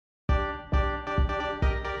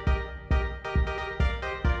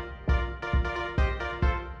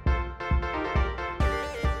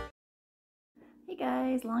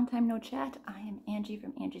guys, long time no chat. I am Angie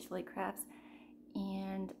from Angie's Slate Crafts,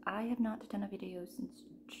 and I have not done a video since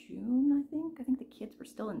June, I think the kids were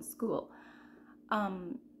still in school.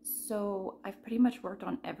 So I've pretty much worked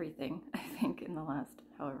on everything, I think, in the last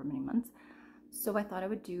however many months. So I thought I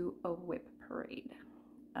would do a WIP parade.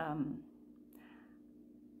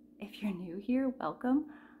 If you're new here, welcome.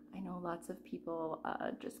 I know lots of people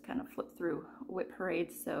just kind of flip through WIP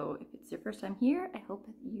parades, so if it's your first time here, I hope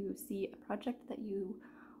that you see a project that you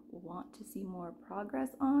want to see more progress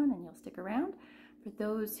on and you'll stick around. For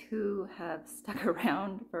those who have stuck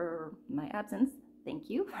around for my absence, thank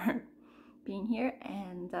you for being here.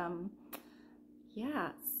 And yeah,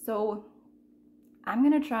 so I'm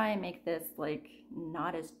gonna try and make this like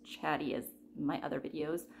not as chatty as my other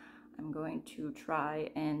videos. I'm going to try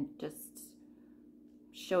and just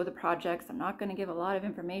show the projects. I'm not going to give a lot of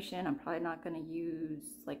information. I'm probably not going to use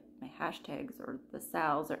like my hashtags or the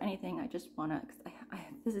sals or anything. I just want to,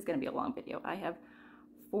 this is going to be a long video. I have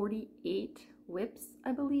 48 WIPs,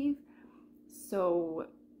 I believe. So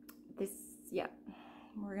this, yeah,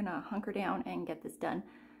 we're going to hunker down and get this done.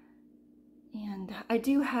 And I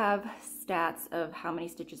do have stats of how many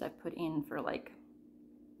stitches I've put in for like,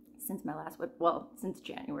 since my last WIP, well, since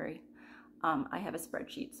January. I have a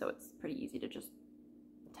spreadsheet, so it's pretty easy to just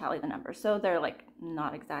tally the numbers. So they're like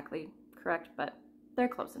not exactly correct, but they're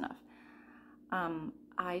close enough.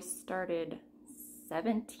 I started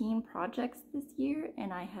 17 projects this year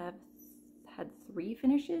and I have had 3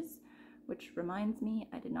 finishes, which reminds me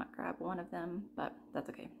I did not grab one of them, but that's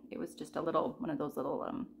okay. It was just a little, one of those little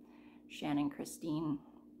Shannon Christine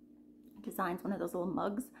designs, one of those little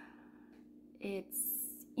mugs. It's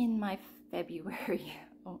in my February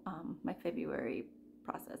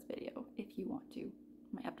process video if you want to.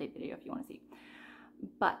 My update video if you want to see,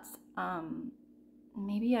 but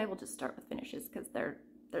maybe I will just start with finishes because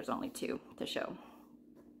there's only 2 to show.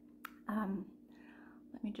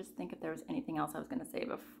 Let me just think if there was anything else I was going to say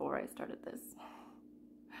before I started this.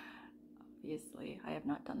 Obviously I have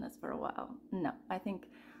not done this for a while. No, I think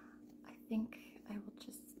I will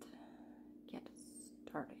just get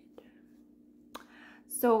started.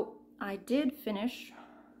 So I did finish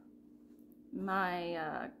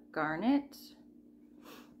my garnet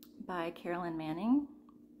by Carolyn Manning.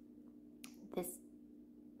 This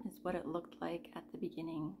is what it looked like at the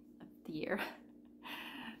beginning of the year.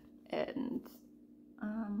 And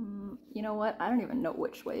you know what? I don't even know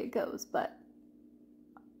which way it goes, but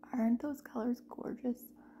aren't those colors gorgeous?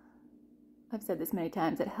 I've said this many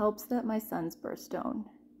times. It helps that my son's birthstone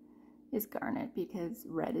is garnet because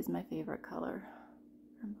red is my favorite color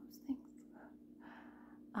for most things.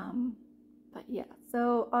 But yeah,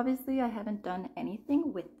 so obviously I haven't done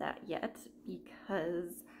anything with that yet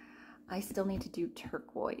because I still need to do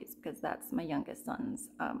turquoise because that's my youngest son's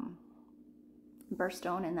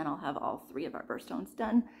birthstone, and then I'll have all 3 of our birthstones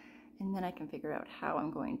done, and then I can figure out how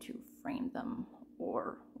I'm going to frame them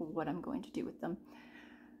or what I'm going to do with them.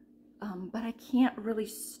 But I can't really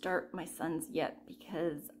start my son's yet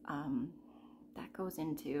because that goes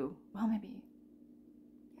into, well, maybe,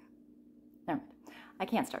 yeah, never mind. I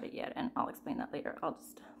can't start it yet, and I'll explain that later. I'll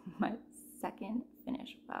just, my second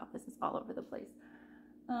finish. Wow, this is all over the place.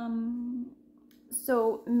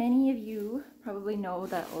 So many of you probably know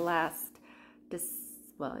that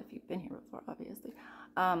well, if you've been here before, obviously.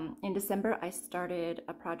 In December, I started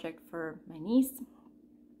a project for my niece.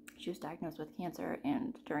 She was diagnosed with cancer,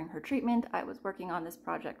 and during her treatment, I was working on this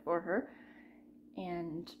project for her,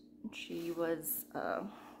 and she was,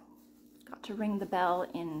 got to ring the bell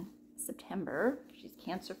in September. She's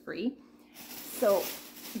cancer-free. So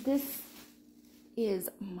this is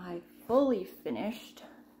my fully finished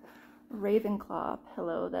Ravenclaw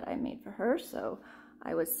pillow that I made for her. So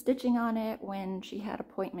I was stitching on it when she had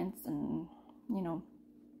appointments and, you know,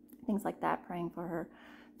 things like that, praying for her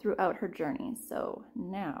throughout her journey. So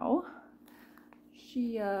now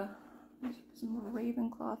she there's some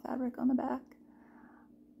Ravenclaw fabric on the back,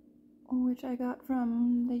 which I got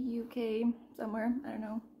from the UK somewhere, I don't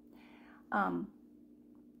know.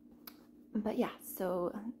 But yeah,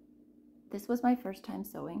 so this was my first time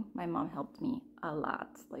sewing. My mom helped me a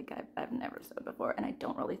lot. Like I've never sewed before, and I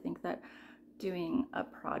don't really think that doing a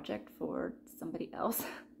project for somebody else,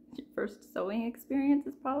 your first sewing experience,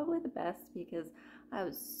 is probably the best because I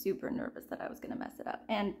was super nervous that I was gonna mess it up.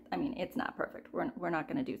 And I mean, it's not perfect. We're not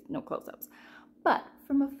gonna do no close-ups, but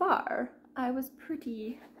from afar, I was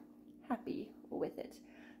pretty happy with it.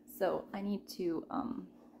 So I need to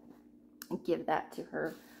give that to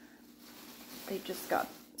her. They just got,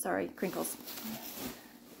 sorry, crinkles.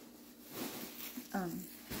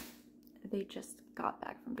 They just got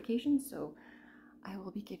back from vacation, so I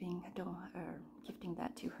will be gifting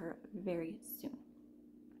that to her very soon.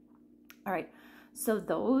 All right, so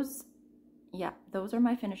those are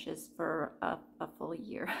my finishes for a full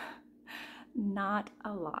year. Not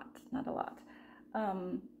a lot.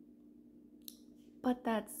 But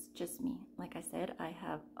that's just me. Like I said, I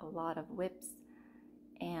have a lot of WIPs,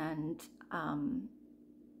 and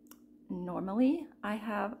normally I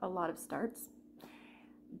have a lot of starts,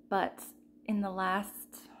 but in the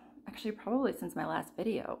last, actually probably since my last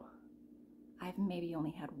video, I've maybe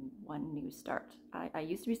only had one new start. I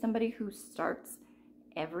used to be somebody who starts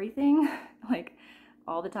everything like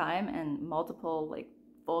all the time, and multiple like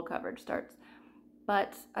full coverage starts,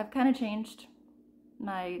 but I've kind of changed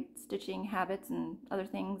my stitching habits and other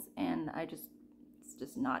things, and it's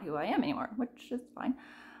just not who I am anymore, which is fine.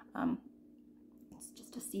 It's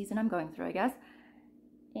just a season I'm going through, I guess.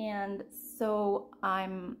 And so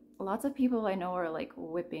lots of people I know are like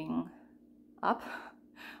whipping up,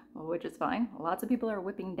 which is fine. Lots of people are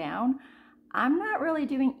whipping down. I'm not really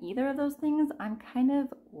doing either of those things. I'm kind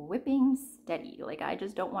of whipping steady. Like, I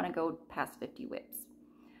just don't want to go past 50 whips.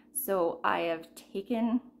 So I have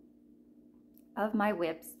taken, of my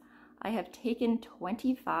whips, I have taken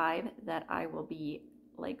 25 that I will be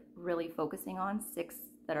like really focusing on, 6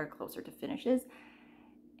 that are closer to finishes.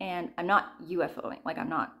 And I'm not UFOing, like I'm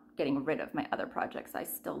not getting rid of my other projects. I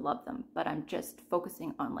still love them, but I'm just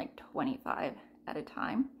focusing on like 25 at a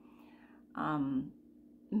time.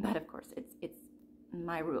 But of course, it's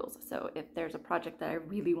my rules. So if there's a project that I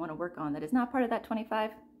really want to work on that is not part of that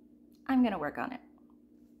 25, I'm going to work on it.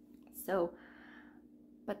 So,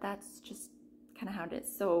 but that's just kind of how it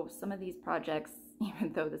is. So some of these projects,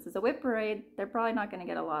 even though this is a WIP parade, they're probably not going to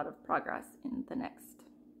get a lot of progress in the next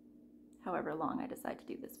however long I decide to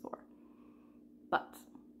do this for. But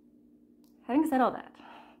having said all that,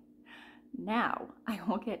 now I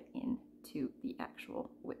will get into the actual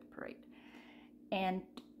WIP parade. And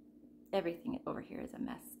everything over here is a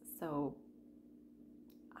mess, so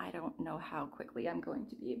I don't know how quickly I'm going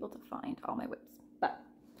to be able to find all my WIPs. But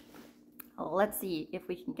let's see if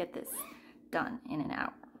we can get this done in an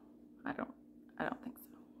hour. I don't think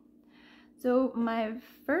so. So my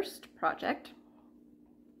first project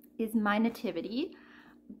is My Nativity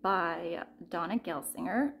by Donna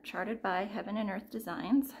Gelsinger, charted by Heaven and Earth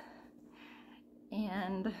Designs.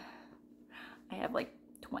 And I have like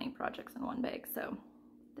 20 projects in one bag, so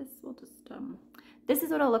this will just, this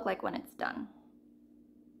is what it'll look like when it's done.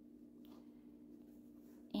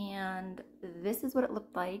 And this is what it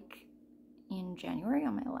looked like in January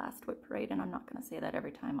on my last WIP parade, and I'm not going to say that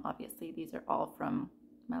every time, obviously. These are all from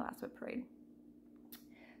my last WIP parade.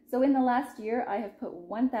 So in the last year, I have put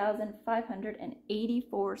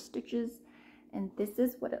 1,584 stitches, and this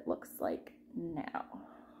is what it looks like now.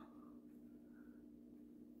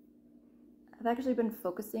 I've actually been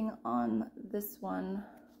focusing on this one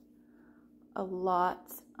a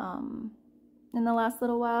lot in the last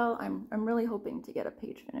little while. I'm really hoping to get a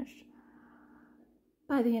page finished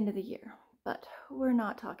by the end of the year, but we're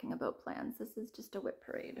not talking about plans. This is just a WIP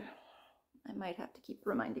parade. I might have to keep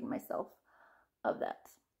reminding myself of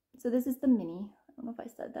that. So this is the mini. I don't know if I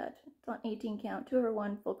said that. It's on 18 count,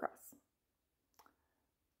 2/1 full cross.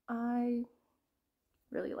 I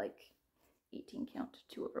really like 18 count,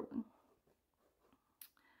 2/1.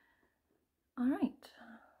 All right.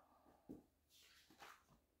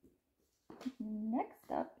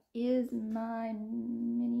 Next up is my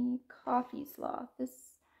mini coffee sloth.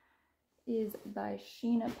 This is by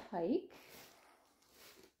Sheena Pike.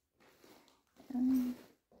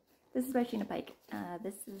 This is by Sheena Pike.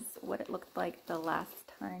 This is what it looked like the last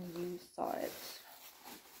time you saw it.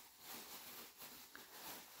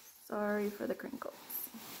 Sorry for the crinkles.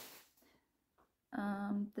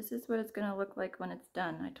 This is what it's going to look like when it's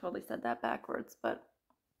done. I totally said that backwards, but...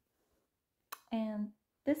 And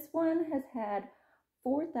this one has had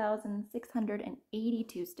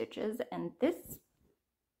 4,682 stitches, and this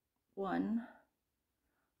one,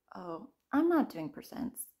 oh, I'm not doing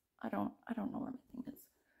percents. I don't know where my thing is.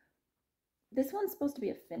 This one's supposed to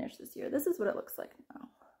be a finish this year. This is what it looks like now.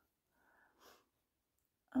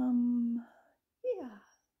 Yeah,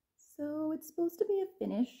 so it's supposed to be a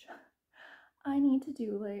finish. I need to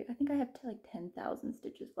do like, I think I have like 10,000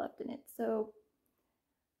 stitches left in it, so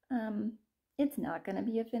it's not going to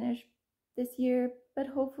be a finish this year, but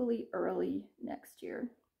hopefully early next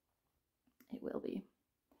year it will be.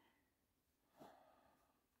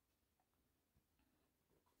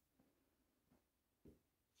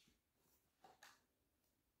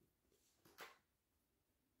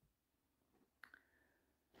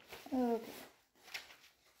 Okay.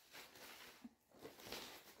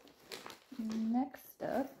 Next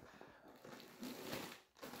up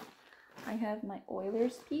have my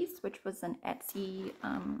Oilers piece, which was an Etsy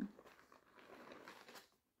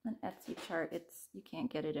chart. It's, you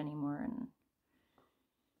can't get it anymore, and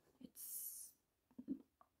it's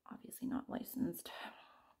obviously not licensed.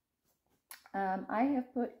 I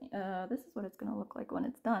have put, this is what it's going to look like when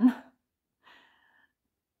it's done.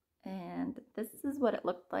 And this is what it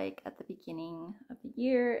looked like at the beginning of the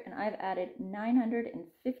year, and I've added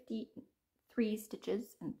 953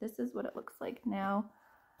 stitches, and this is what it looks like now.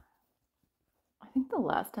 I think the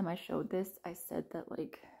last time I showed this, I said that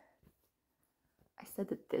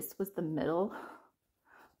this was the middle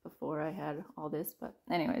before I had all this, but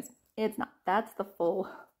anyways, it's not. That's the full,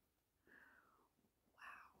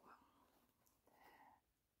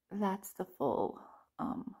 wow. That's the full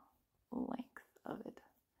length of it.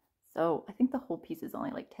 So I think the whole piece is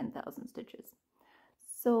only like 10,000 stitches.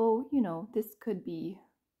 So, you know, this could be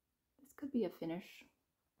a finish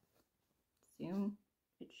soon.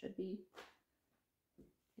 It should be.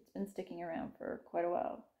 It's been sticking around for quite a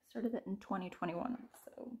while. I started it in 2021,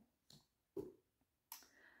 so.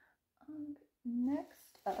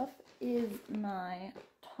 Next up is my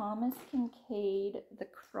Thomas Kincaid The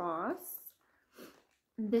Cross.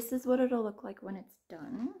 This is what it'll look like when it's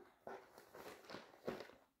done.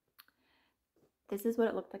 This is what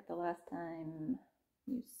it looked like the last time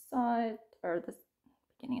you saw it, or the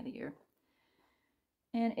beginning of the year.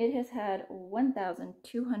 And it has had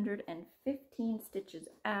 1,215 stitches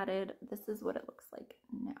added. This is what it looks like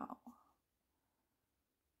now.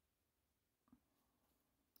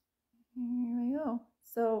 Here we go.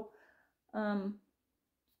 So, I'm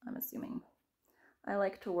assuming I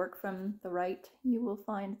like to work from the right. You will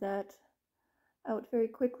find that out very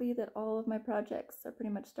quickly, that all of my projects are pretty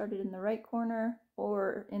much started in the right corner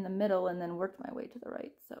or in the middle and then worked my way to the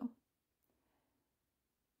right.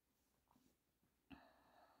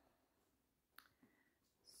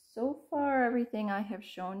 So far, everything I have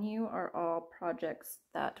shown you are all projects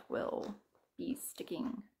that will be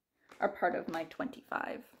sticking, are part of my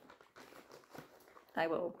 25. I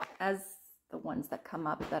will, as the ones that come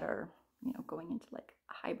up that are, you know, going into like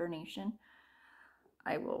hibernation,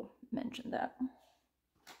 I will mention that.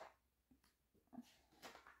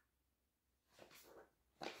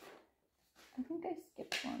 I think I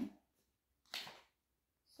skipped one.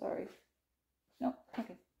 Sorry. No,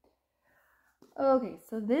 okay. Okay,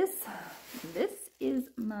 so this is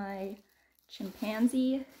my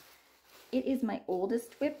chimpanzee. It is my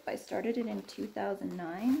oldest WIP. I started it in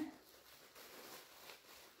 2009.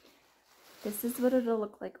 This is what it'll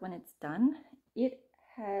look like when it's done. It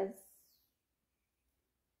has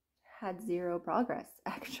had zero progress,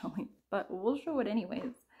 actually, but we'll show it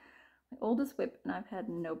anyways. My oldest WIP, and I've had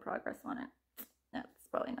no progress on it. That's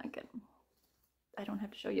probably not good. I don't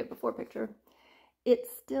have to show you a before picture. It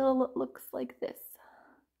still looks like this.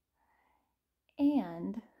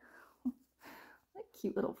 And that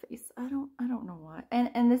cute little face. I don't know why.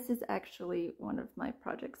 And this is actually one of my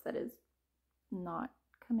projects that is not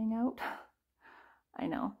coming out. I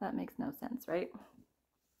know, that makes no sense, right?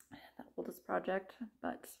 The oldest project,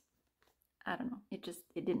 but I don't know. It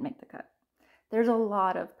didn't make the cut. There's a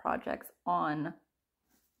lot of projects on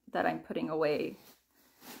that I'm putting away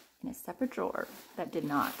in a separate drawer that did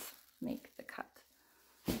not make the cut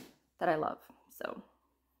that I love. So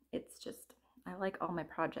it's just, I like all my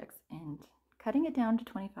projects, and cutting it down to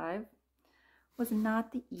 25 was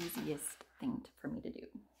not the easiest thing for me to do.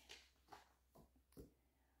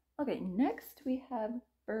 Okay, next we have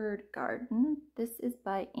Bird Garden. This is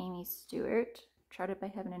by Amy Stewart, charted by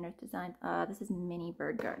Heaven and Earth Designs. This is Mini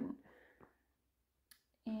Bird Garden.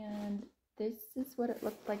 And this is what it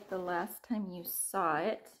looked like the last time you saw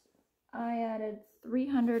it. I added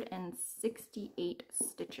 368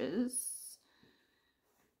 stitches.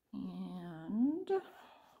 And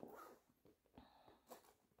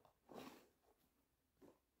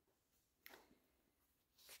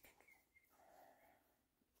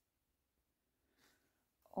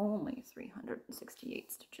only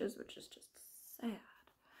 368 stitches, which is just sad.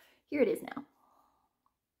 Here it is now.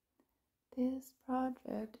 This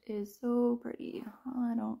project is so pretty.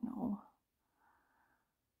 I don't know.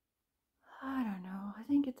 I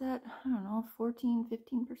think it's at, I don't know,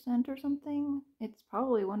 14-15% or something. It's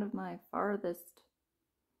probably one of my farthest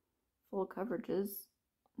full coverages.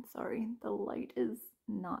 Sorry, the light is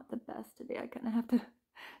not the best today. I kind of have to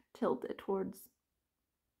tilt it towards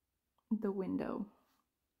the window.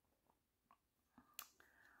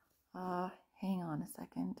 Hang on a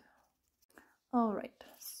second. All right,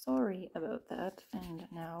 sorry about that. And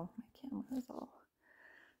now my camera is all,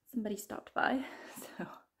 somebody stopped by, so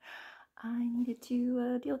I needed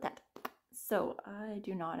to deal with that. So I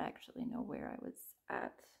do not actually know where I was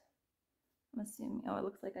at I'm assuming, oh, it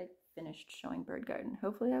looks like I finished showing Bird Garden.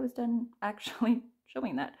 Hopefully I was done actually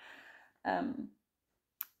showing that.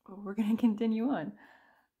 We're gonna continue on.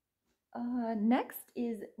 Next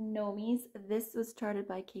is Nomi's. This was started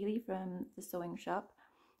by Kaylee from the sewing shop.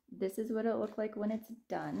 This is what it looked like when it's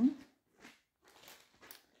done.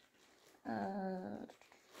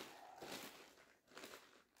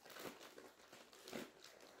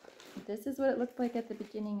 This is what it looked like at the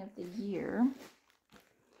beginning of the year.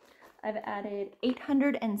 I've added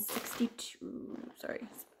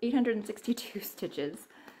 862 stitches.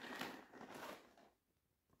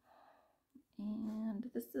 And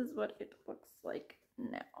this is what it looks like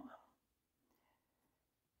now.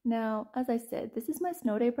 Now, as I said, this is my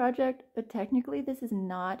snow day project, but technically this is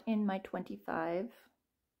not in my 25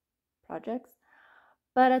 projects.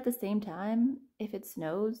 But at the same time, if it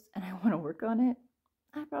snows and I want to work on it,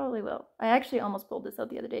 I probably will. I actually almost pulled this out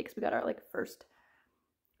the other day because we got our like first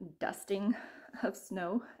dusting of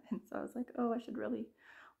snow, and so I was like, oh, I should really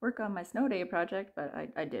work on my snow day project, but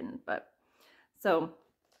I didn't. But so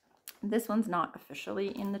this one's not officially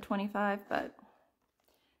in the 25, but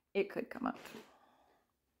it could come up.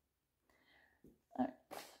 All right.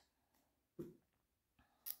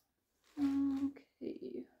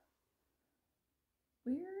 Okay.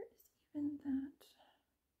 Where is even that?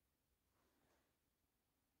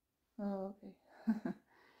 Oh, okay.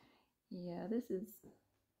 Yeah, this is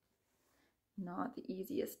not the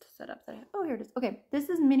easiest setup that I have. Oh, here it is. Okay, this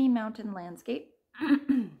is Mini Mountain Landscape.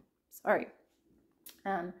 Sorry.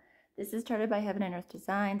 This is started by Heaven and Earth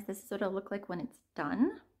Designs. This is what it'll look like when it's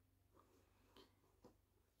done.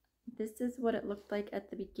 This is what it looked like at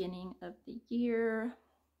the beginning of the year.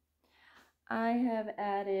 I have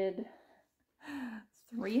added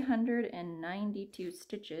 392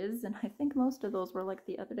 stitches, and I think most of those were like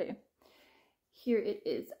the other day. Here it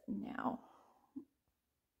is now.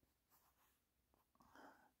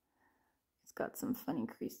 It's got some funny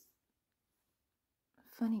creases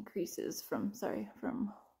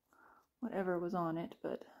from whatever was on it,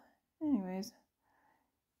 but anyways,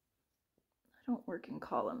 I don't work in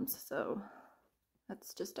columns, so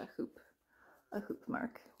that's just a hoop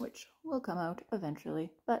mark, which will come out eventually.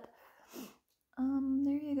 But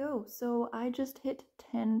there you go. So I just hit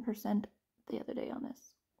 10% the other day on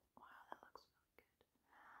this. Wow, that looks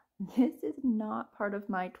really good. This is not part of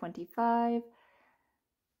my 25,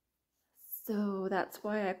 so that's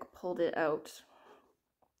why I pulled it out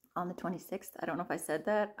on the 26th. I don't know if I said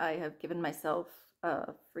that. I have given myself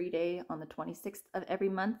a free day on the 26th of every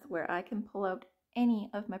month where I can pull out any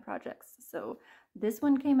of my projects. So this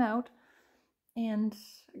one came out and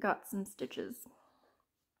got some stitches.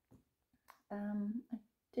 I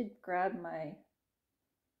did grab my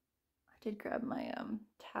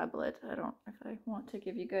tablet. I don't know if I want to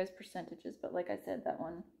give you guys percentages, but like I said, that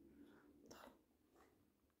one,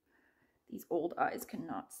 these old eyes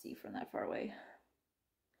cannot see from that far away.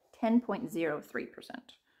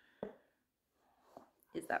 10.03%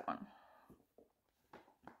 is that one.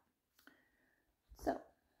 So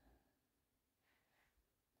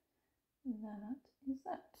that is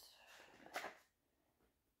that.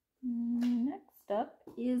 Next up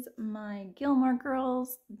is my Gilmore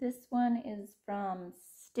Girls. This one is from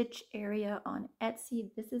Stitch Area on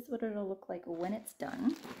Etsy. This is what it'll look like when it's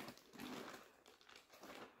done.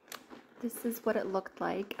 This is what it looked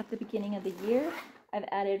like at the beginning of the year. I've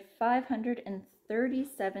added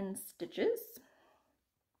 537 stitches.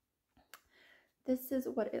 This is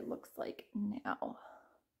what it looks like now.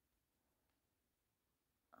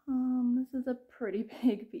 This is a pretty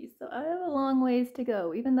big piece, so I have a long ways to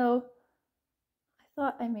go, even though I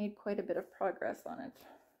thought I made quite a bit of progress on it.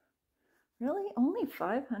 Really? Only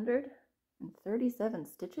 537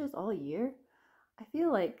 stitches all year? I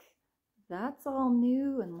feel like that's all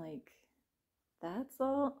new and like that's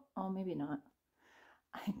all, oh, maybe not.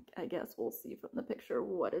 I guess we'll see from the picture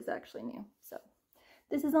what is actually new. So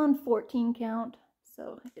this is on 14 count,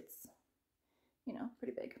 so it's, you know,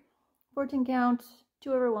 pretty big. 14 count,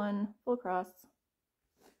 2/1, full cross.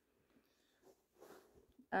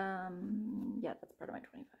 Yeah, that's part of my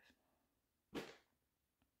 25.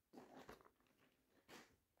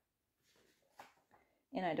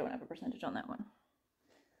 And I don't have a percentage on that one.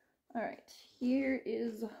 All right, here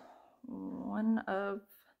is one of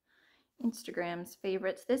Instagram's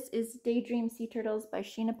favorites. This is Daydream Sea Turtles by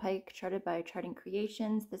Sheena Pike, charted by Charting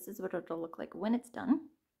Creations. This is what it'll look like when it's done.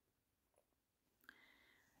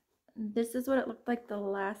 This is what it looked like the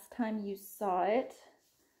last time you saw it,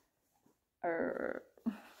 or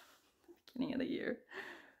beginning of the year.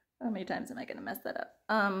 How many times am I going to mess that up?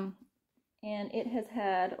 And it has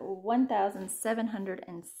had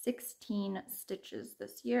 1,716 stitches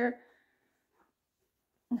this year.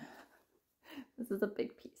 This is a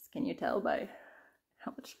big piece. Can you tell by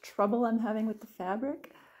how much trouble I'm having with the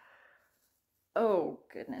fabric? Oh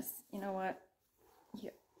goodness. You know what?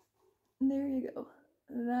 Here. There you go.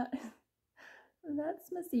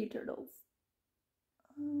 That's my sea turtles.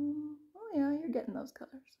 Oh yeah, you're getting those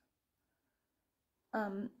colors.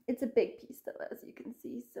 It's a big piece though, as you can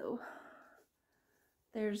see, so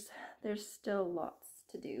there's still lots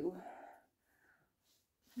to do.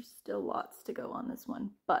 There's still lots to go on this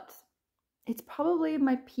one, but it's probably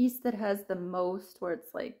my piece that has the most, where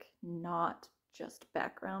it's like not just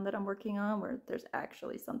background that I'm working on, where there's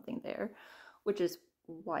actually something there, which is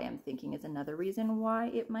why I'm thinking is another reason why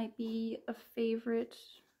it might be a favorite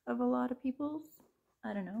of a lot of people's.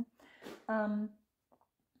 I don't know.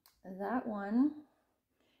 That one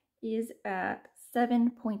is at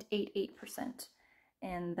 7.88%,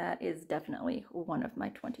 and that is definitely one of my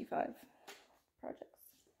 25 projects.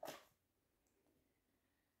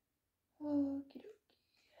 Okay,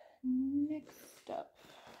 next up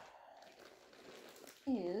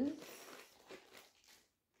is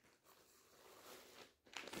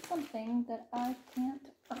something that I can't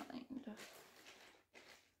find.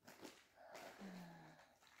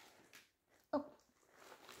 Oh,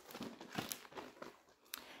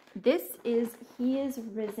 this is He Is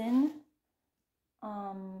Risen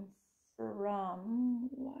from,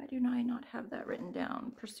 why do I not have that written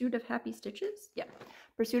down? Pursuit of Happy Stitches? Yeah,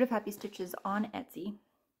 Pursuit of Happy Stitches on Etsy.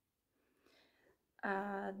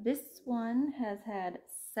 This one has had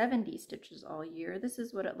 70 stitches all year. This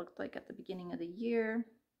is what it looked like at the beginning of the year.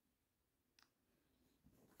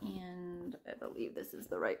 And I believe this is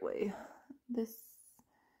the right way. This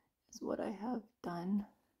is what I have done.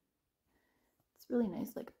 It's really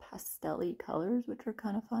nice, like pastel-y colors, which are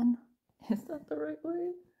kind of fun. Is that the right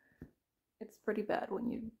way? It's pretty bad when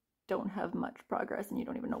you don't have much progress and you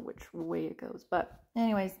don't even know which way it goes. But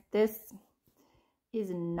anyways, this is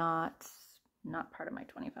not part of my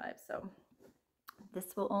 25, so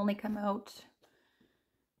this will only come out,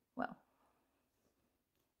 well,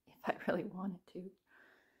 if I really wanted to.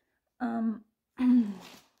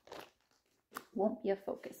 Won't be a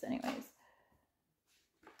focus anyways.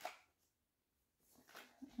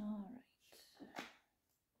 All right.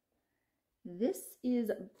 This is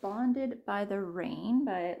Bonded by the Rain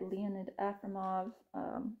by Leonid Afremov.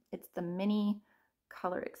 It's the mini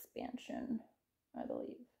color expansion, I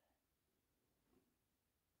believe.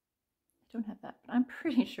 I don't have that, but I'm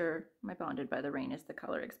pretty sure my Bonded by the Rain is the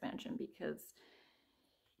color expansion, because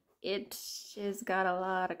it has got a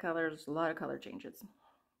lot of colors, a lot of color changes.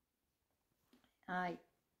 I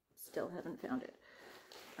still haven't found it.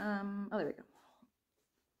 Oh, there we go.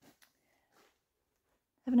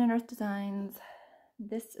 Heaven and Earth Designs.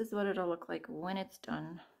 This is what it'll look like when it's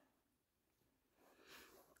done.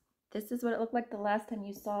 This is what it looked like the last time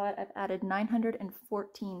you saw it. I've added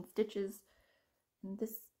 914 stitches. And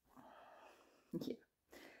this, yeah,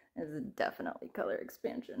 is definitely color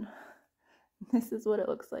expansion. This is what it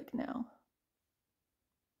looks like now.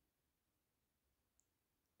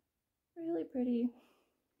 Really pretty.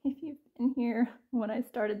 If you've been here when I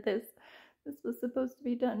started this, this was supposed to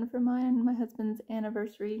be done for mine and my husband's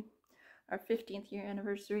anniversary, our 15th year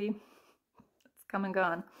anniversary. It's come and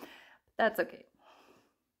gone, but that's okay.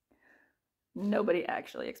 Nobody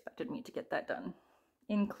actually expected me to get that done,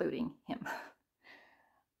 including him.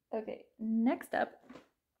 Okay, next up,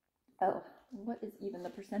 oh, what is even the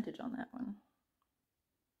percentage on that one?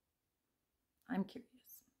 I'm curious.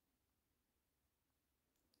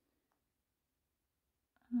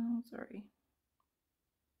 Oh, sorry.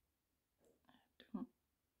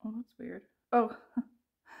 Oh, that's weird. Oh,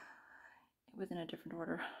 it was in a different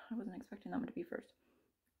order. I wasn't expecting them to be first.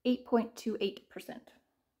 8.28%.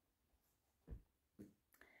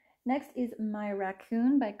 Next is My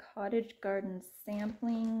Raccoon by Cottage Garden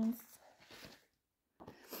Samplings.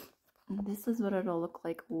 And this is what it'll look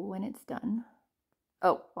like when it's done.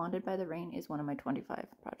 Oh, Bonded by the Rain is one of my 25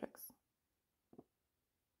 projects.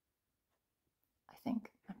 I think.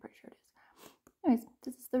 I'm pretty sure it is. Anyways,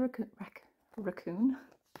 this is the raccoon.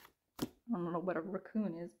 I don't know what a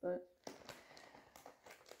raccoon is, but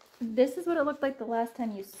this is what it looked like the last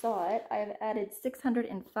time you saw it. I've added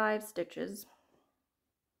 605 stitches.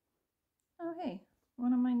 Oh, hey,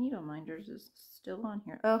 one of my needle minders is still on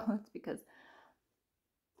here. Oh, that's because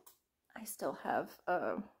I still have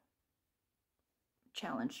a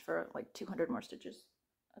challenge for like 200 more stitches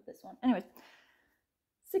of this one. Anyways,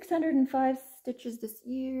 605 stitches this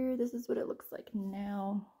year. This is what it looks like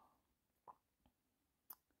now.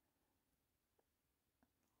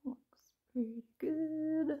 Looks pretty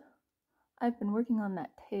good. I've been working on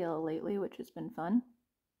that tail lately, which has been fun.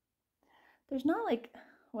 There's not like,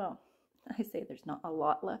 well, I say there's not a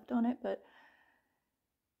lot left on it, but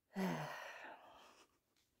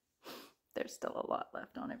there's still a lot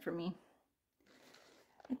left on it for me.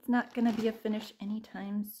 It's not gonna be a finish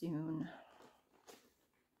anytime soon.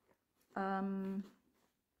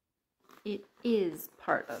 It is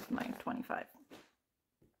part of my 25.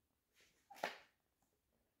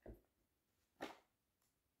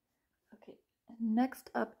 Okay,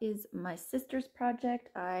 next up is my sister's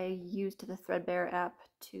project. I used the Threadbare app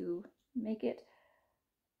to make it.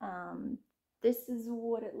 This is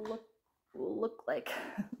what it will look like.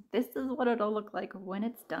 This is what it'll look like when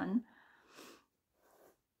it's done.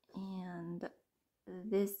 And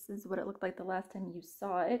this is what it looked like the last time you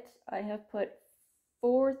saw it. I have put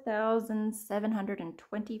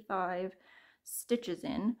 4,725 stitches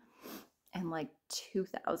in, and like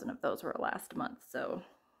 2,000 of those were last month. So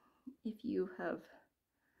if you have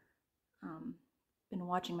been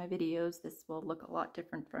watching my videos, this will look a lot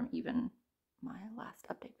different from even my last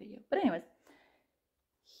update video. But anyways,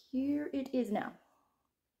 here it is now.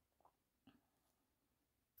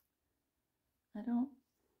 I don't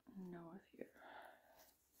know if you're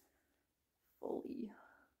fully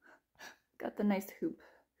got the nice hoop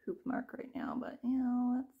mark right now, but you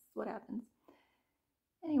know, that's what happens.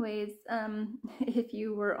 Anyways, if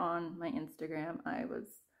you were on my Instagram,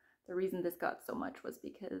 the reason this got so much was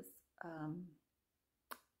because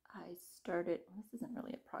I started, this isn't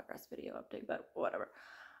really a progress video update, but whatever.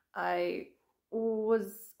 I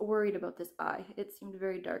was worried about this eye. It seemed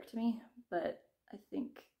very dark to me, but I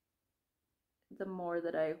think the more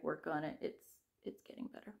that I work on it, it's getting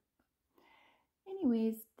better.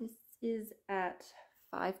 Anyways, this is at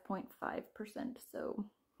 5.5%, so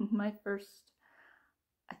my first,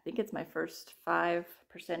 I think it's my first 5%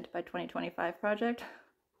 by 2025 project.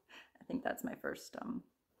 I think that's my first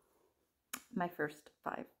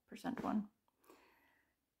 5% one.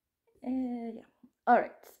 Yeah. All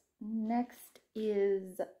right. Next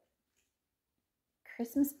is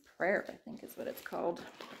Christmas Prayer, I think is what it's called.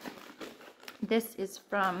 This is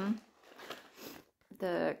from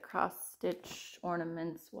the cross stitch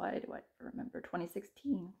ornaments. Why do I remember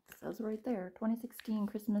 2016? It says right there, 2016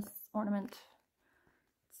 Christmas ornament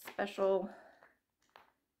special.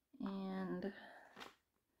 And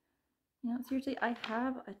you know, seriously, I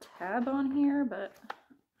have a tab on here, but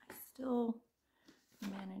I still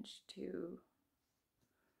manage to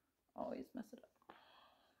always mess it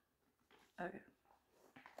up. Okay.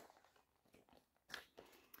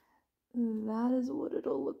 That is what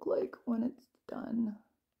it'll look like when it's done.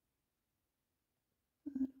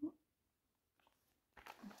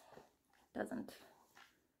 Doesn't.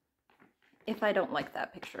 If I don't like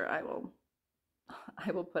that picture, I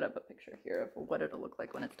will put up a picture here of what it'll look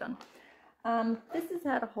like when it's done. This has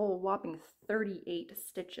had a whole whopping 38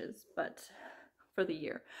 stitches, but for the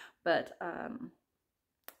year. But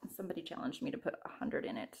somebody challenged me to put 100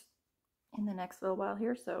 in it in the next little while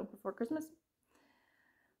here, so before Christmas.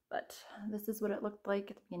 But this is what it looked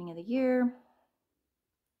like at the beginning of the year.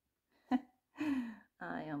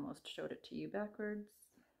 I almost showed it to you backwards.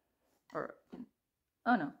 Or,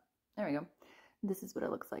 oh no, there we go. This is what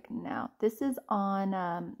it looks like now. This is on,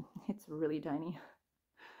 it's really tiny.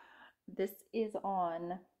 This is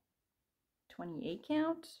on 28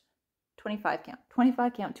 count, 25 count,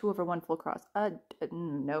 25 count, 2/1 full cross.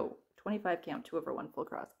 No, 25 count, 2/1 full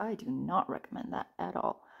cross. I do not recommend that at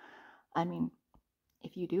all. I mean,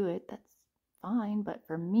 if you do it, that's fine, but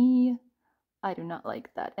for me, I do not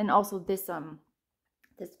like that. And also this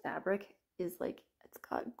this fabric is like, it's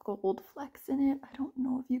got gold flecks in it. I don't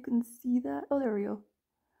know if you can see that. Oh, there we go.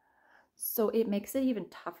 So it makes it even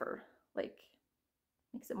tougher, like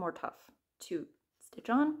makes it more tough to stitch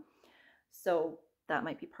on. So that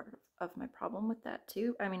might be part of my problem with that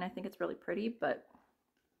too. I mean, I think it's really pretty, but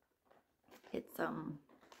it's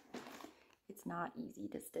not easy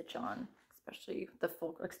to stitch on, especially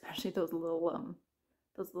those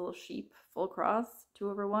little sheep full cross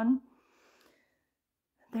 2/1.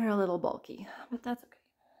 They're a little bulky, but that's okay.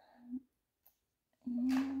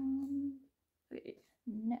 Okay,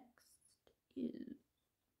 next is,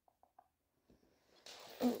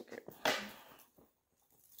 okay.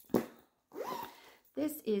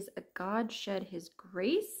 This is A God Shed His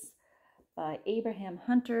Grace by Abraham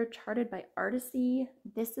Hunter, charted by Artisy.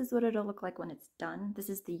 This is what it'll look like when it's done. This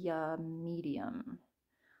is the medium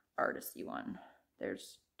Artisy one.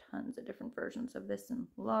 There's tons of different versions of this and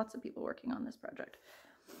lots of people working on this project.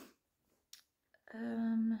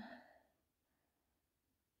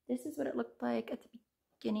 This is what it looked like at the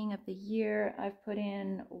beginning of the year. I've put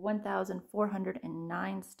in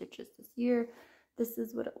 1,409 stitches this year. This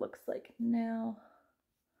is what it looks like now.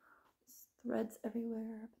 threads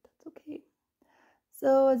everywhere, but that's okay.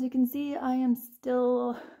 So as you can see, I am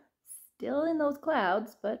still in those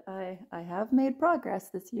clouds, but I have made progress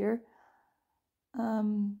this year.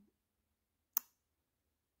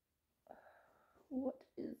 What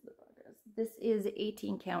is the progress? This is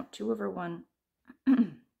 18 count, 2/1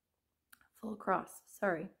 full cross,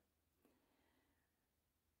 sorry.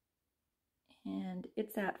 And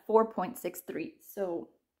it's at 4.63, so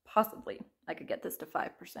possibly I could get this to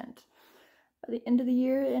 5% by the end of the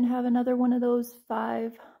year and have another one of those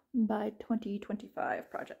 5 by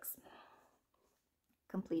 2025 projects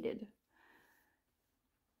completed.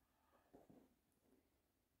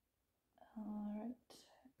 All right.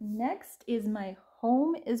 Next is my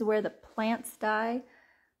home is where the plants die.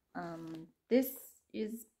 This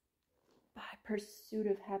is by Pursuit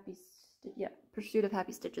of Happy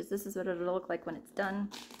Stitches. This is what it'll look like when it's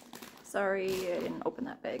done. Sorry, I didn't open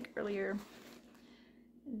that bag earlier.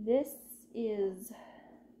 This is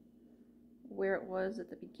where it was at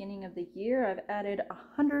the beginning of the year. I've added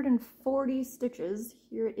 140 stitches.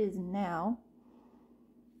 Here it is now.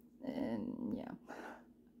 And yeah,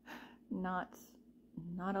 not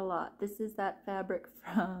a lot. This is that fabric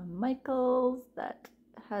from Michaels that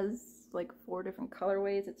has like 4 different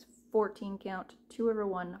colorways. It's 14 count,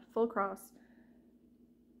 2/1 full cross.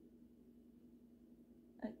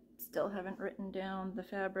 I still haven't written down the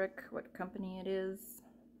fabric, what company it is.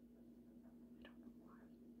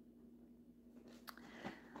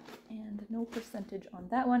 And no percentage on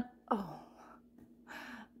that one. Oh,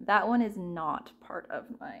 that one is not part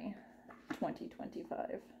of my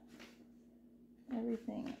 2025.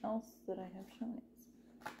 Everything else that I have shown is.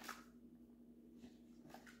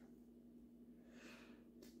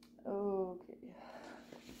 Okay.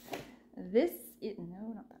 This is,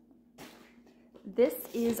 no, not that one. This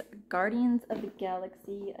is Guardians of the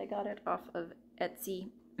Galaxy. I got it off of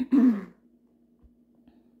Etsy.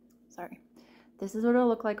 Sorry. This is what it'll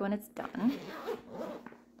look like when it's done.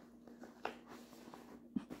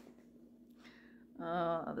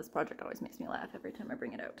 This project always makes me laugh every time I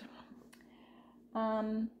bring it out.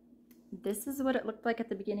 This is what it looked like at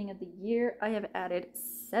the beginning of the year. I have added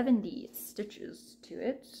 70 stitches to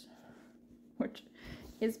it, which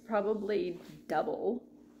is probably double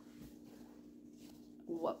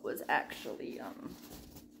what was actually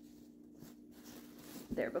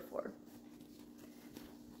there before.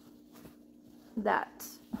 That,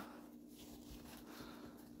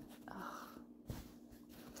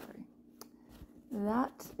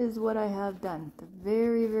 that is what I have done, the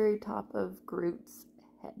very, very top of Groot's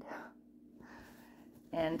head.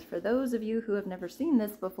 And for those of you who have never seen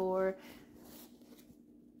this before,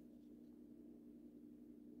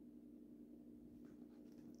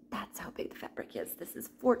 that's how big the fabric is. This is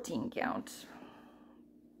 14 count.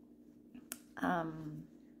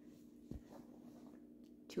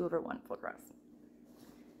 2/1 full cross.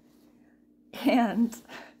 And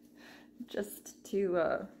just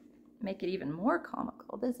to make it even more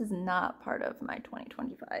comical, this is not part of my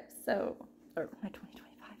 2025,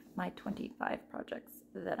 my 25 projects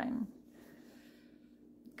that I'm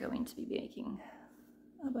going to be making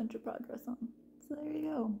a bunch of progress on. So there you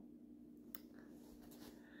go.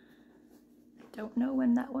 I don't know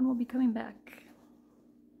when that one will be coming back.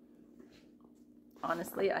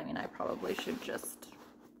 Honestly, I mean, I probably should just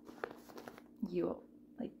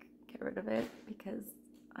get rid of it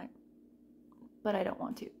but I don't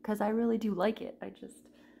want to, because I really do like it.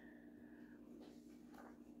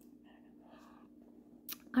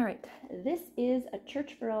 All right, this is A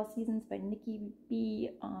Church for All Seasons by Nikki B.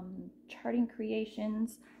 Charting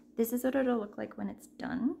Creations. This is what it'll look like when it's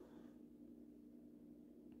done.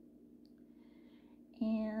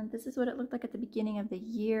 And this is what it looked like at the beginning of the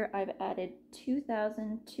year. I've added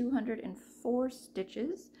 2,204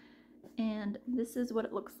 stitches, and this is what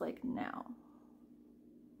it looks like now.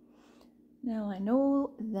 Now I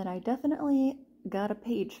know that I definitely got a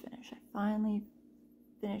page finish. I finally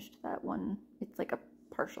finished that one. It's like a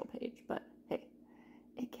partial page, but hey,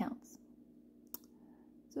 it counts.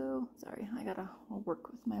 So, sorry, I'll work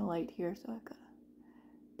with my light here, so I've got to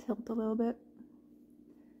tilt a little bit.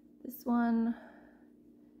 This one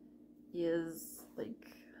is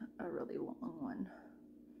like a really long one.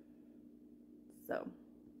 So,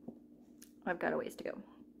 I've got a ways to go.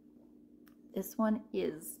 This one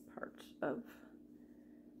is part of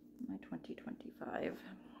my 2025.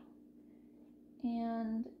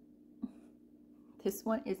 And this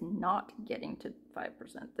one is not getting to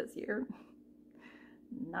 5% this year.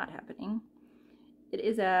 Not happening. It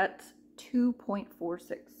is at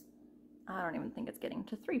 2.46. I don't even think it's getting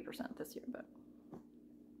to 3% this year, but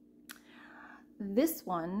This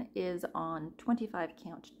one is on 25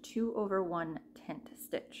 count, 2/1 tent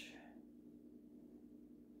stitch.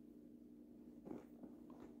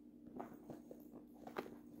 Okay.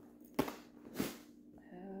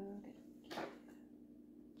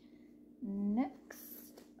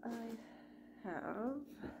 Next I have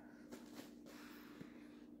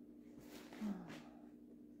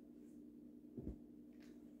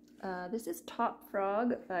this is Top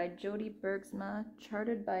Frog by Jody Bergsma,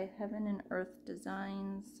 charted by Heaven and Earth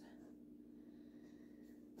Designs.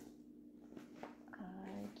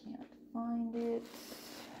 I can't find it.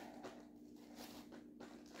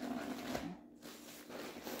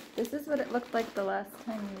 This is what it looked like the last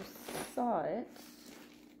time you saw it.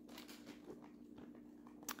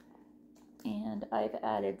 And I've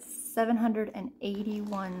added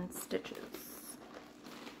 781 stitches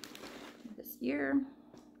this year.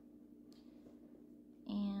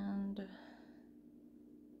 And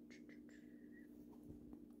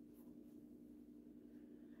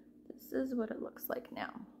this is what it looks like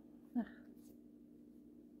now.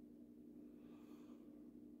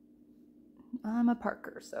 I'm a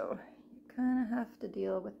parker, so you kind of have to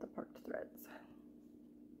deal with the parked threads.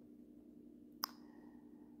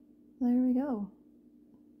 There we go.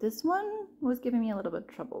 This one was giving me a little bit of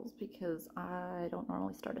troubles because I don't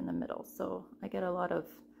normally start in the middle, so I get a lot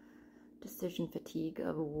of decision fatigue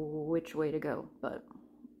of which way to go, but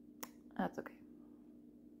that's okay.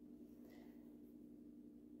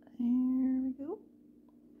 There we go.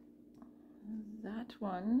 That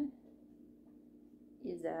one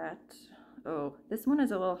is at, oh, this one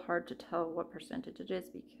is a little hard to tell what percentage it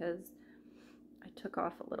is because I took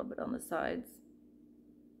off a little bit on the sides.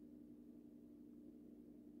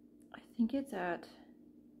 I think it's at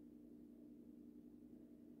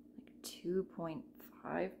like 2.5%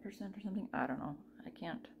 or something. I don't know. I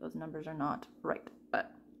can't, those numbers are not right,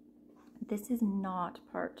 but this is not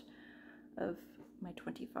part of my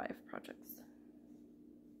 25 projects.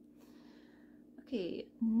 Okay,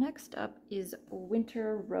 next up is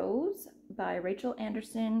Winter Rose by Rachel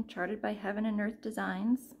Anderson, charted by Heaven and Earth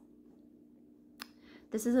Designs.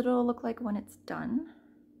 This is what it'll look like when it's done.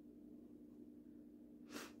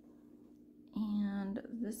 And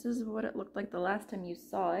this is what it looked like the last time you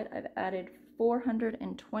saw it. I've added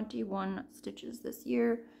 421 stitches this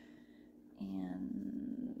year,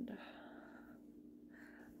 and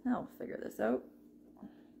I'll figure this out.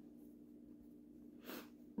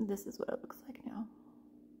 This is what it looks like now.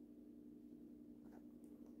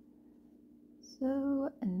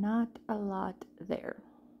 So not a lot there.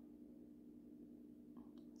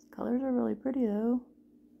 These colors are really pretty though.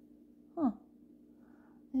 Huh.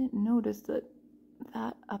 I didn't notice that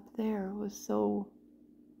that up there was so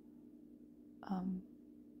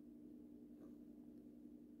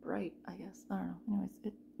bright, I guess. I don't know. Anyways,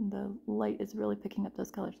 the light is really picking up those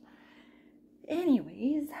colors.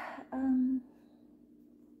 Anyways,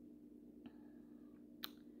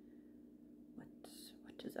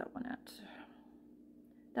 what is that one at?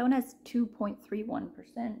 That one has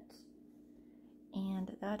 2.31%,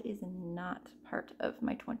 and that is not part of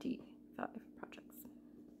my 25 projects.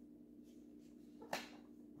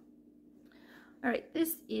 All right,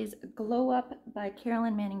 this is Glow Up by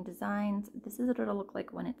Carolyn Manning Designs. This is what it'll look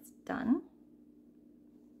like when it's done.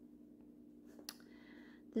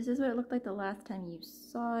 This is what it looked like the last time you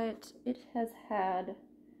saw it. It has had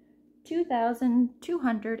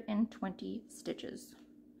 2,220 stitches.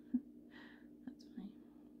 That's funny.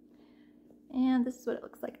 And this is what it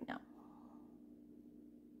looks like now.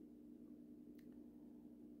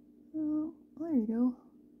 Oh, there you go.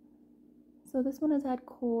 So this one has had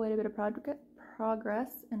quite a bit of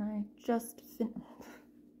progress, and I just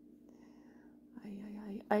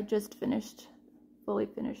fully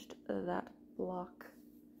finished that block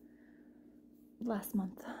last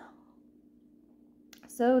month.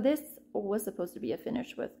 So this was supposed to be a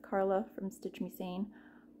finish with Carla from Stitch Me Sane,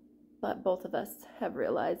 but both of us have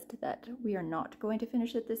realized that we are not going to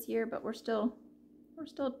finish it this year, but we're still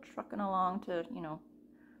trucking along to, you know,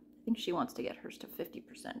 I think she wants to get hers to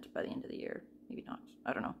 50% by the end of the year. Maybe not,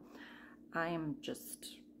 I don't know. I am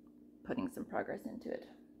just putting some progress into it.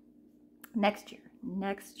 Next year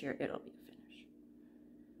it'll be a finish.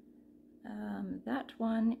 That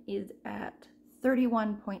one is at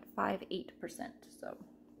 31.58%, so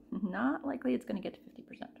not likely it's going to get to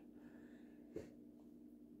 50%.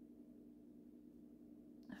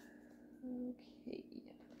 Okay.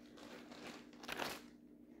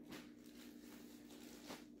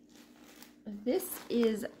 This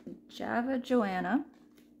is Java Joanna,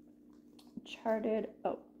 charted,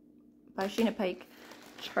 by Sheena Pike,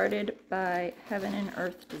 charted by Heaven and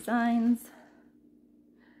Earth Designs.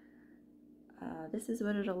 This is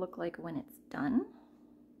what it'll look like when it's done.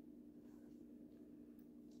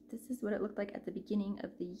 This is what it looked like at the beginning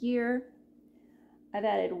of the year. I've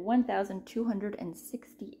added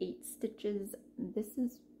 1,268 stitches. This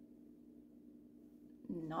is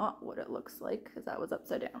not what it looks like because that was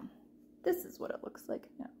upside down. This is what it looks like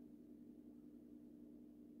now.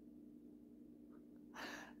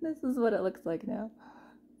 This is what it looks like now.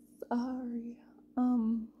 Sorry.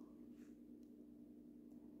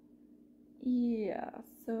 Yeah,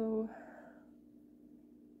 so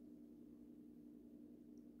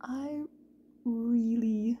I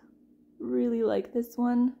really like this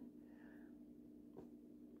one,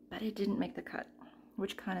 but it didn't make the cut,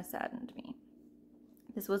 which kind of saddened me.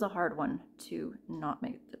 This was a hard one to not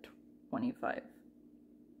make the 25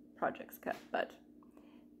 projects cut, but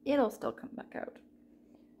it'll still come back out.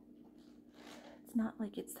 It's not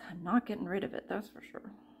like I'm not getting rid of it, that's for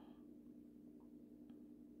sure.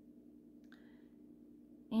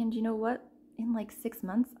 And you know what? In like 6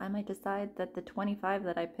 months, I might decide that the 25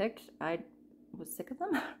 that I picked, I was sick of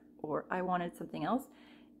them, or I wanted something else,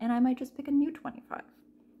 and I might just pick a new 25.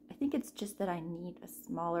 I think it's just that I need a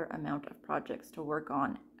smaller amount of projects to work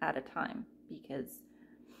on at a time, because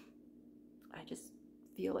I just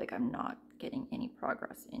feel like I'm not getting any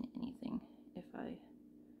progress in anything if I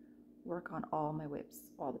work on all my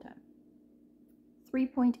WIPs all the time.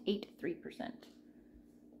 3.83%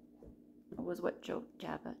 was what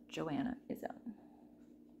Joanna is at.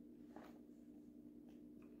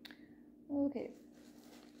 Okay.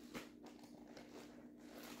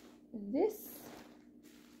 This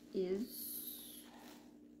is,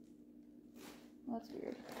 well, that's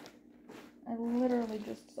weird. I literally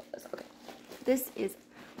just saw this. Okay. This is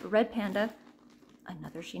Red Panda,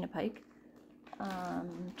 another Sheena Pike,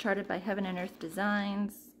 charted by Heaven and Earth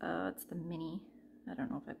Designs. It's the mini. I don't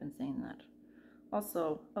know if I've been saying that.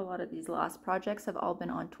 Also, a lot of these last projects have all been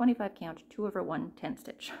on 25 count, 2/1 10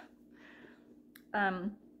 stitch.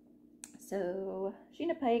 So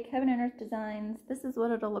Sheena Pike, Heaven and Earth Designs. This is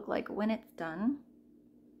what it'll look like when it's done.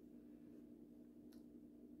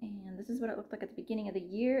 And this is what it looked like at the beginning of the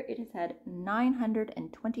year. It has had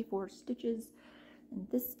 924 stitches, and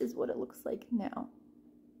this is what it looks like now.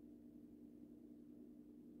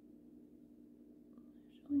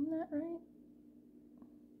 Showing that right?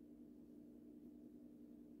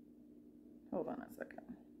 Hold on a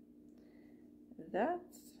second. That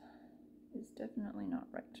is definitely not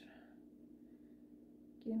right.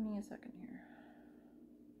 Give me a second here.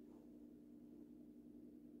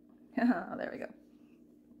 There we go.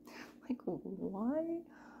 Like, why?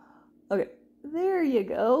 Okay, there you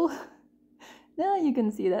go. Now you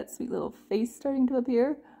can see that sweet little face starting to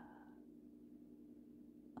appear.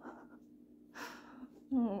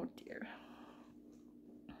 Oh dear.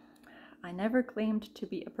 I never claimed to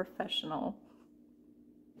be a professional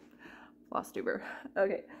Flosstuber.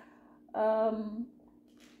 Okay.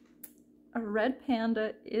 A Red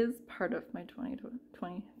Panda is part of my 20,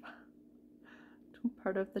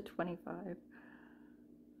 part of the 25.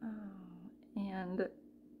 And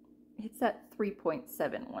it's at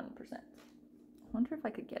 3.71%. I wonder if I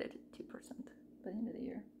could get it at 2% by the end of the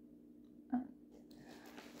year.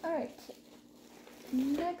 All right.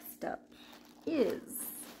 Next up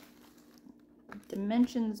is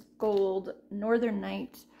Dimensions Gold, Northern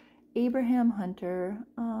Night, Abraham Hunter.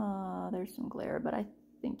 There's some glare, but I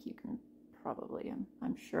think you can probably,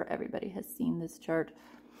 I'm sure everybody has seen this chart.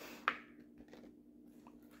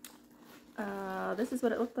 This is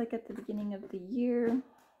what it looked like at the beginning of the year.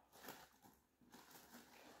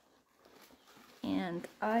 And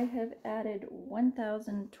I have added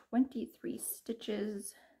 1,023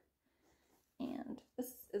 stitches. And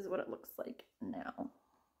this is what it looks like now.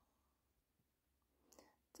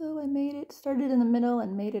 So I made it, started in the middle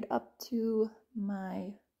and made it up to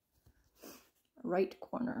my right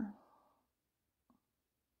corner.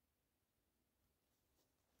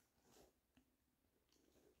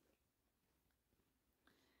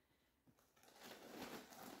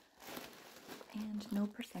 And no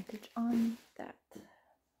percentage on that.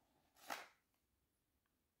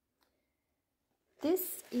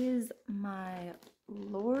 This is my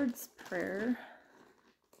Lord's Prayer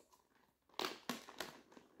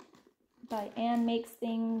by Anne Makes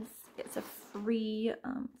Things. It's a free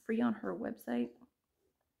on her website.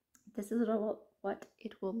 This is what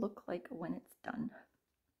it will look like when it's done.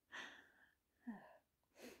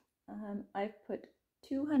 I've put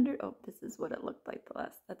 200, oh, this is what it looked like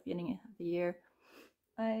at the beginning of the year.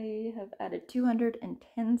 I have added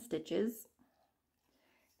 210 stitches,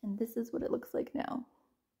 and this is what it looks like now.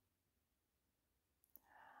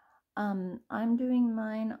 I'm doing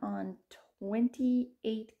mine on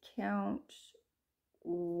 28 count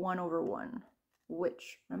 1/1,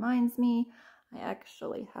 which reminds me, I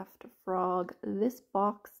actually have to frog this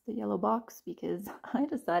box, the yellow box, because I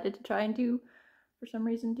decided to try and for some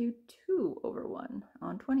reason, do 2/1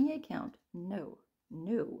 on 28 count. No.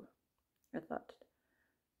 I thought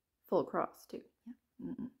full cross too.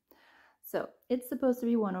 Yeah. So it's supposed to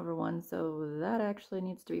be 1/1, so that actually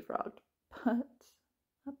needs to be frogged, but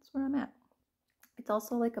that's where I'm at. It's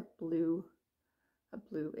also like a blue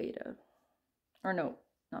Ada. Or no,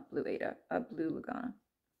 not blue Ada, a blue Lugana.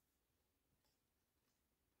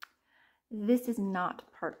 This is not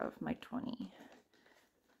part of my 25.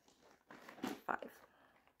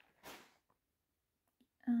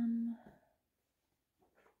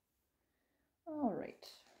 All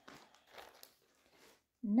right.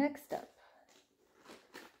 Next up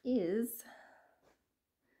is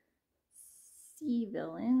Sea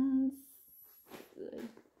Villains.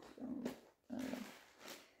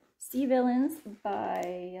 Sea Villains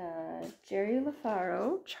by Jerry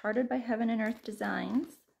LaFaro, charted by Heaven and Earth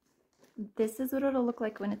Designs. This is what it'll look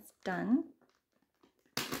like when it's done.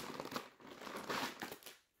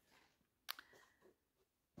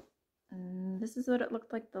 And this is what it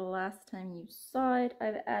looked like the last time you saw it.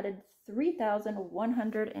 I've added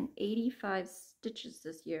 3,185 stitches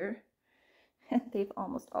this year. And they've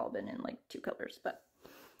almost all been in like 2 colors, but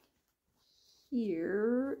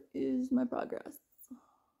here is my progress.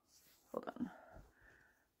 Hold on.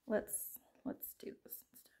 Let's do this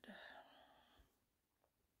instead.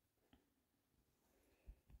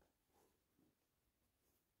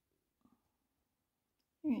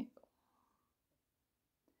 Here you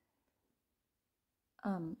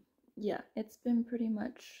go. Yeah, it's been pretty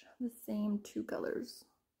much the same 2 colors,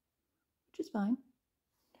 which is fine.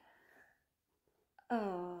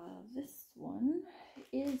 This one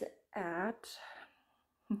is at,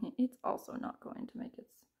 it's also not going to make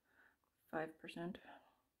its 5%.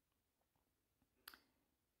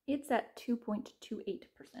 It's at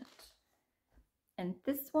 2.28%. And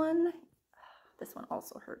this one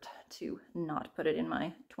also hurt to not put it in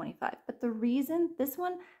my 25. But the reason, this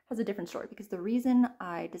one has a different story, because the reason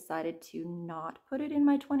I decided to not put it in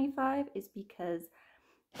my 25 is because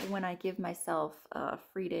when I give myself a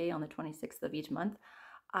free day on the 26th of each month,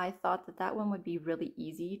 I thought that that one would be really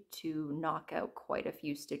easy to knock out quite a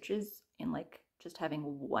few stitches in like just having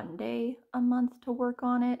one day a month to work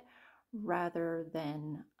on it, rather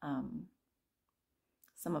than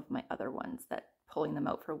some of my other ones that pulling them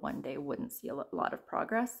out for one day wouldn't see a lot of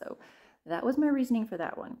progress. So that was my reasoning for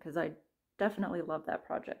that one, because I definitely love that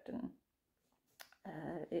project. And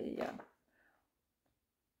yeah.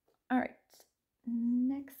 All right.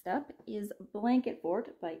 Next up is Blanket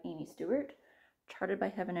Fort by Amy Stewart, charted by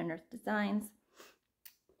Heaven and Earth Designs.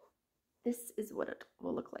 This is what it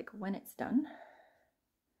will look like when it's done.